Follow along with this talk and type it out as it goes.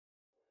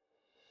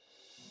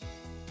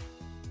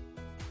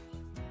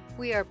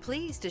We are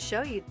pleased to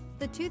show you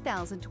the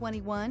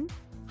 2021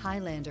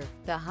 Highlander.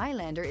 The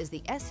Highlander is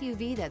the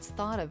SUV that's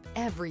thought of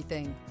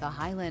everything. The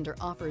Highlander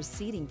offers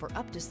seating for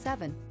up to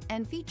 7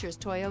 and features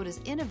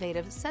Toyota's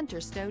innovative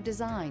center stow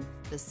design.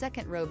 The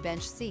second row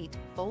bench seat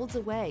folds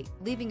away,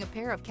 leaving a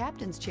pair of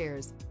captain's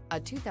chairs. A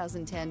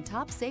 2010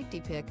 top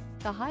safety pick,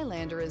 the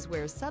Highlander is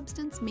where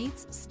substance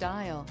meets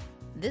style.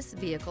 This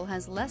vehicle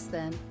has less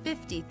than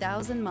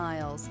 50,000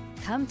 miles.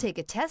 Come take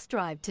a test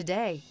drive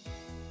today.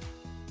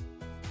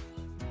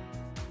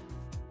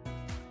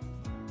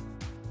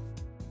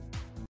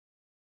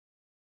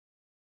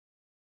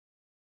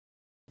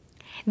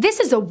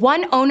 This is a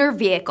one-owner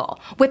vehicle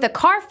with a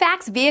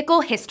Carfax Vehicle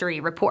History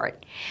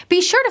Report.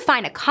 Be sure to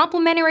find a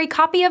complimentary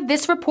copy of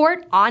this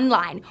report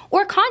online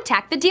or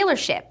contact the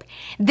dealership.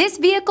 This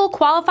vehicle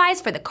qualifies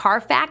for the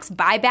Carfax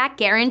Buyback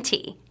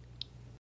Guarantee.